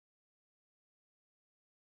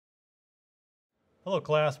Hello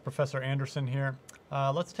class, Professor Anderson here.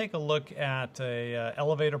 Let's take a look at a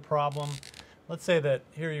elevator problem. Let's say that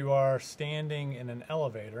here you are standing in an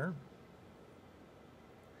elevator,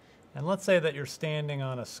 and let's say that you're standing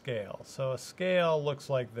on a scale. So a scale looks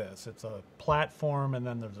like this. It's a platform and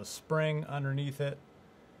then there's a spring underneath it,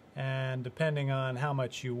 and depending on how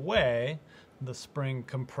much you weigh, the spring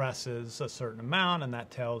compresses a certain amount and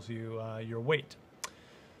that tells you your weight.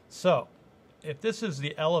 So if this is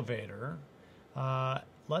the elevator,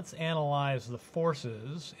 let's analyze the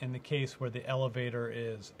forces in the case where the elevator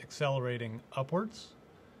is accelerating upwards,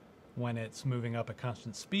 when it's moving up at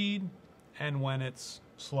constant speed, and when it's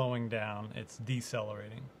slowing down, it's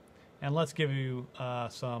decelerating. And let's give you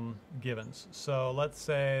some givens. So let's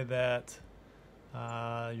say that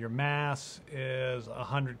your mass is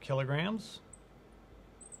 100 kilograms.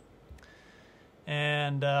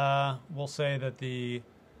 And we'll say that the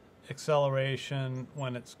acceleration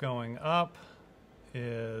when it's going up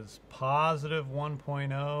is positive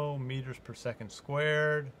 1.0 meters per second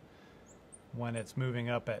squared. When it's moving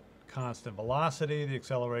up at constant velocity, the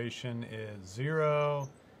acceleration is 0.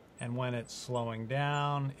 And when it's slowing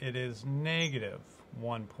down, it is negative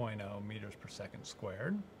 1.0 meters per second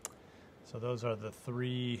squared. So those are the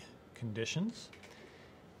three conditions.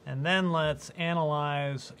 And then let's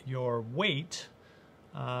analyze your weight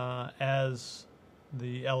as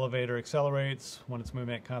the elevator accelerates, when it's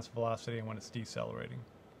moving at constant velocity, and when it's decelerating.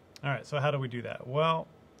 All right, so how do we do that? Well,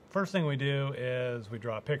 first thing we do is we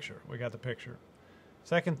draw a picture. We got the picture.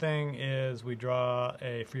 Second thing is we draw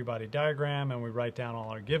a free body diagram and we write down all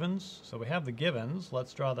our givens. So we have the givens.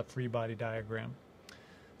 Let's draw the free body diagram.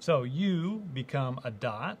 So you become a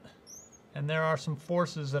dot, and there are some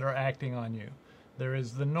forces that are acting on you. There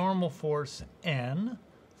is the normal force N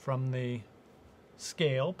from the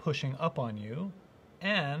scale pushing up on you,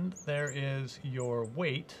 and there is your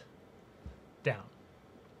weight down.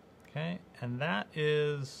 Okay, and that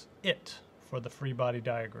is it for the free body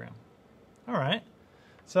diagram. All right,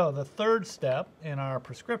 so the third step in our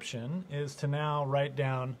prescription is to now write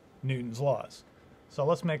down Newton's laws. So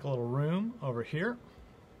let's make a little room over here.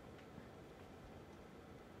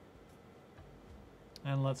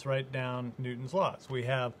 And let's write down Newton's laws. We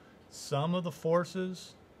have sum of the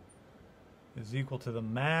forces is equal to the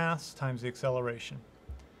mass times the acceleration.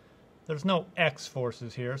 There's no x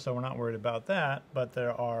forces here, so we're not worried about that, but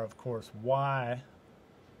there are, of course, y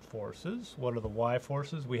forces. What are the y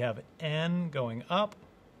forces? We have N going up,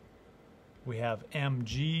 we have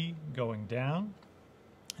mg going down,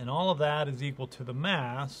 and all of that is equal to the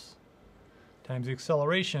mass times the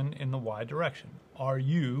acceleration in the y direction. Are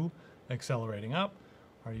you accelerating up?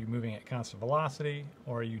 Are you moving at constant velocity,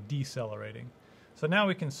 or are you decelerating? So now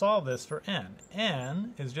we can solve this for n.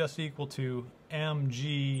 N is just equal to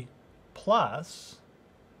mg plus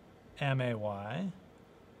may,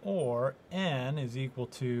 or n is equal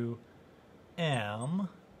to m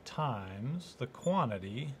times the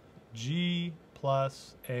quantity g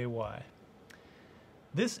plus ay.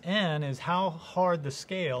 This n is how hard the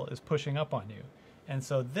scale is pushing up on you. And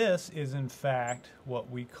so this is in fact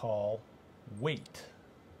what we call weight.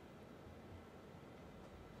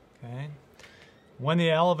 Okay. When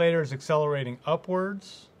the elevator is accelerating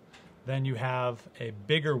upwards, then you have a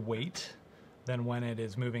bigger weight than when it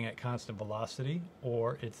is moving at constant velocity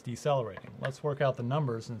or it's decelerating. Let's work out the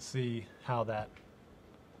numbers and see how that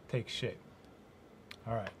takes shape.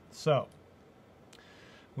 All right, so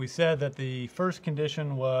we said that the first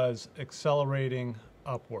condition was accelerating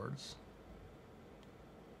upwards.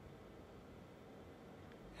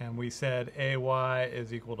 And we said ay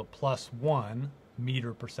is equal to plus 1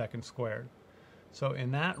 meter per second squared. So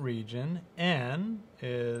in that region, n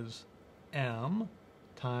is m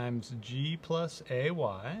times g plus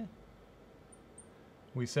ay.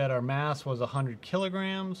 We said our mass was 100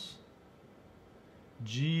 kilograms.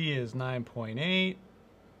 G is 9.8.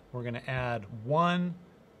 We're going to add 1.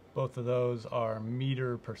 Both of those are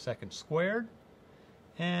meter per second squared.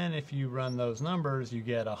 And if you run those numbers, you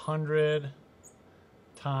get 100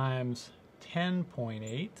 times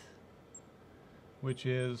 10.8. which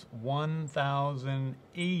is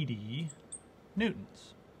 1,080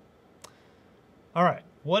 newtons. All right,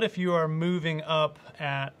 what if you are moving up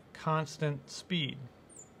at constant speed?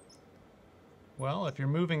 Well, if you're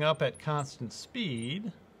moving up at constant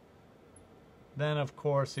speed, then of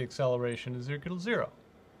course the acceleration is equal to 0.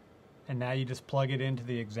 And now you just plug it into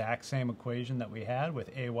the exact same equation that we had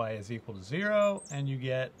with ay is equal to 0, and you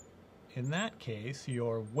get, in that case,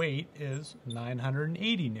 your weight is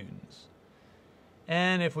 980 newtons.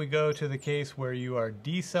 And if we go to the case where you are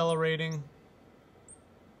decelerating,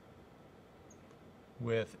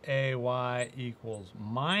 with AY equals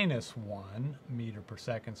 -1 meter per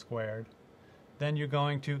second squared, then you're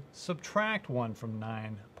going to subtract 1 from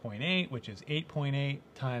 9.8, which is 8.8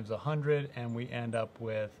 times 100, and we end up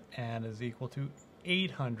with N is equal to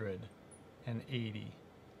 880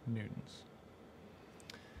 newtons.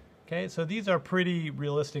 Okay, so these are pretty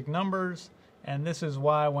realistic numbers, and this is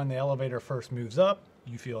why when the elevator first moves up,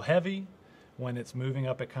 you feel heavy. When it's moving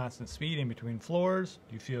up at constant speed in between floors,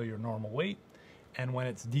 you feel your normal weight. And when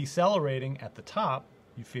it's decelerating at the top,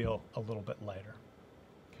 you feel a little bit lighter.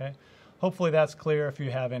 Okay? Hopefully that's clear. If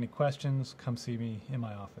you have any questions, come see me in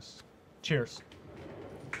my office. Cheers.